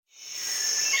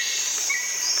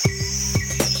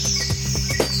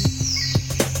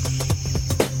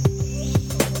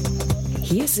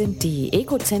Hier sind die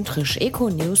ecozentrisch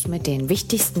Eco-News mit den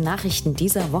wichtigsten Nachrichten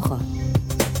dieser Woche.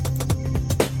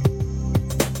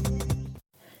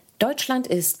 Deutschland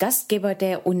ist Gastgeber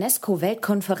der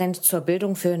UNESCO-Weltkonferenz zur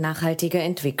Bildung für nachhaltige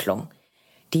Entwicklung.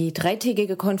 Die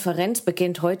dreitägige Konferenz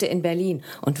beginnt heute in Berlin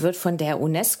und wird von der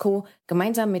UNESCO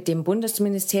gemeinsam mit dem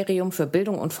Bundesministerium für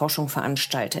Bildung und Forschung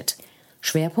veranstaltet.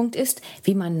 Schwerpunkt ist,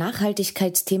 wie man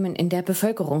Nachhaltigkeitsthemen in der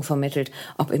Bevölkerung vermittelt,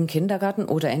 ob im Kindergarten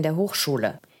oder in der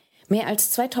Hochschule. Mehr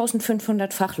als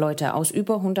 2500 Fachleute aus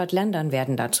über 100 Ländern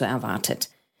werden dazu erwartet.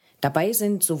 Dabei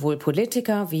sind sowohl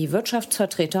Politiker wie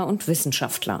Wirtschaftsvertreter und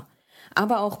Wissenschaftler.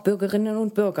 Aber auch Bürgerinnen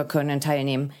und Bürger können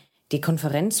teilnehmen. Die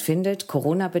Konferenz findet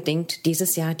Corona-bedingt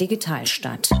dieses Jahr digital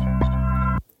statt.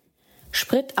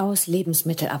 Sprit aus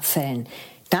Lebensmittelabfällen.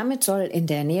 Damit soll in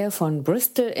der Nähe von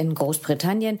Bristol in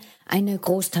Großbritannien eine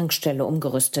Großtankstelle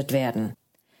umgerüstet werden.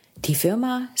 Die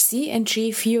Firma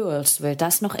CNG Fuels will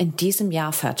das noch in diesem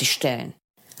Jahr fertigstellen.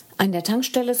 An der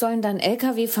Tankstelle sollen dann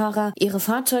Lkw-Fahrer ihre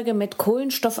Fahrzeuge mit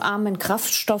kohlenstoffarmen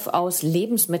Kraftstoff aus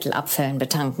Lebensmittelabfällen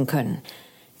betanken können.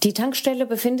 Die Tankstelle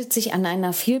befindet sich an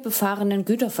einer vielbefahrenen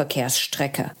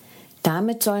Güterverkehrsstrecke.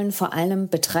 Damit sollen vor allem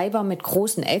Betreiber mit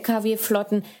großen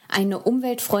Lkw-Flotten eine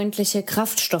umweltfreundliche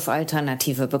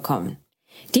Kraftstoffalternative bekommen.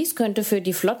 Dies könnte für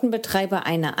die Flottenbetreiber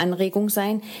eine Anregung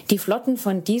sein, die Flotten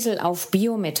von Diesel auf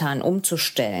Biomethan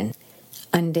umzustellen.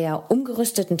 An der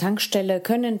umgerüsteten Tankstelle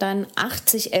können dann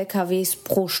 80 Lkws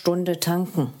pro Stunde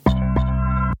tanken.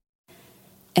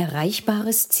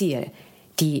 Erreichbares Ziel.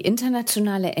 Die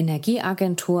Internationale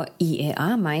Energieagentur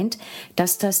IEA meint,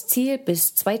 dass das Ziel,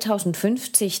 bis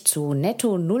 2050 zu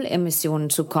Netto-Null-Emissionen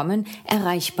zu kommen,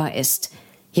 erreichbar ist.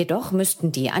 Jedoch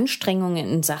müssten die Anstrengungen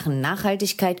in Sachen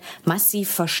Nachhaltigkeit massiv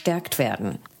verstärkt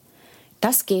werden.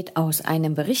 Das geht aus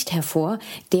einem Bericht hervor,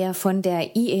 der von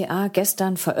der IEA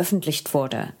gestern veröffentlicht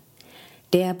wurde.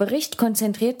 Der Bericht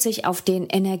konzentriert sich auf den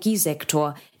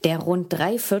Energiesektor, der rund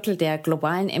 3/4 der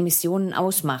globalen Emissionen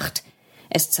ausmacht.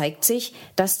 Es zeigt sich,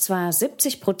 dass zwar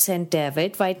 70% der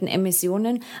weltweiten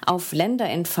Emissionen auf Länder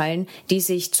entfallen, die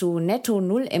sich zu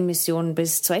Netto-Null-Emissionen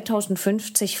bis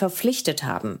 2050 verpflichtet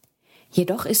haben.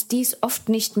 Jedoch ist dies oft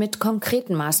nicht mit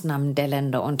konkreten Maßnahmen der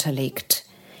Länder unterlegt.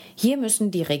 Hier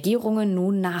müssen die Regierungen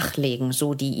nun nachlegen,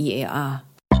 so die IEA.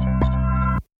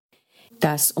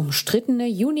 Das umstrittene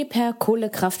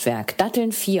Uniper-Kohlekraftwerk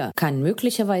Datteln 4 kann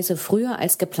möglicherweise früher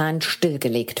als geplant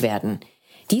stillgelegt werden.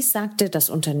 Dies sagte das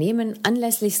Unternehmen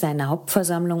anlässlich seiner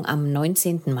Hauptversammlung am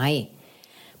 19. Mai.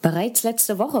 Bereits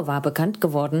letzte Woche war bekannt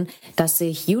geworden, dass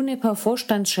sich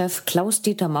Uniper-Vorstandschef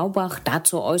Klaus-Dieter Maubach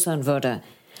dazu äußern würde.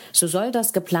 So soll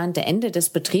das geplante Ende des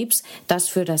Betriebs, das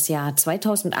für das Jahr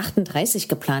 2038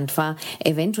 geplant war,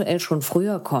 eventuell schon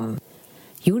früher kommen.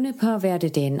 Uniper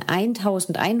werde den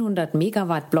 1100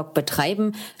 Megawatt-Block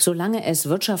betreiben, solange es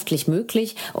wirtschaftlich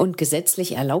möglich und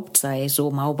gesetzlich erlaubt sei,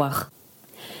 so Maubach.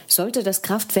 Sollte das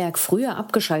Kraftwerk früher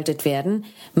abgeschaltet werden,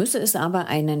 müsse es aber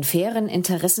einen fairen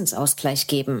Interessensausgleich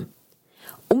geben.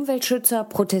 Umweltschützer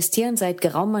protestieren seit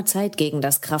geraumer Zeit gegen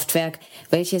das Kraftwerk,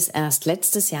 welches erst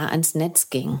letztes Jahr ans Netz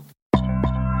ging.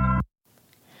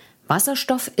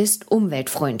 Wasserstoff ist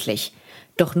umweltfreundlich,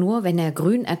 doch nur, wenn er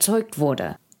grün erzeugt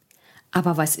wurde.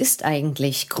 Aber was ist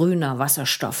eigentlich grüner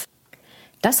Wasserstoff?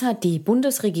 Das hat die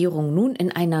Bundesregierung nun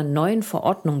in einer neuen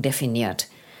Verordnung definiert.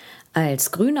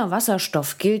 Als grüner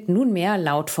Wasserstoff gilt nunmehr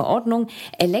laut Verordnung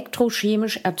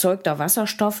elektrochemisch erzeugter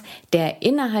Wasserstoff, der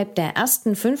innerhalb der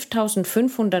ersten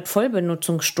 5500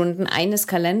 Vollbenutzungsstunden eines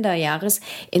Kalenderjahres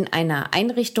in einer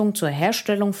Einrichtung zur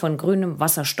Herstellung von grünem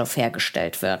Wasserstoff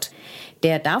hergestellt wird.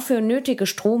 Der dafür nötige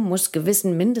Strom muss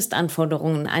gewissen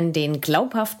Mindestanforderungen an den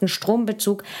glaubhaften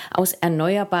Strombezug aus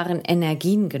erneuerbaren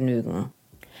Energien genügen.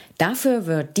 Dafür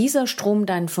wird dieser Strom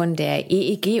dann von der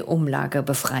EEG-Umlage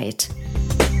befreit.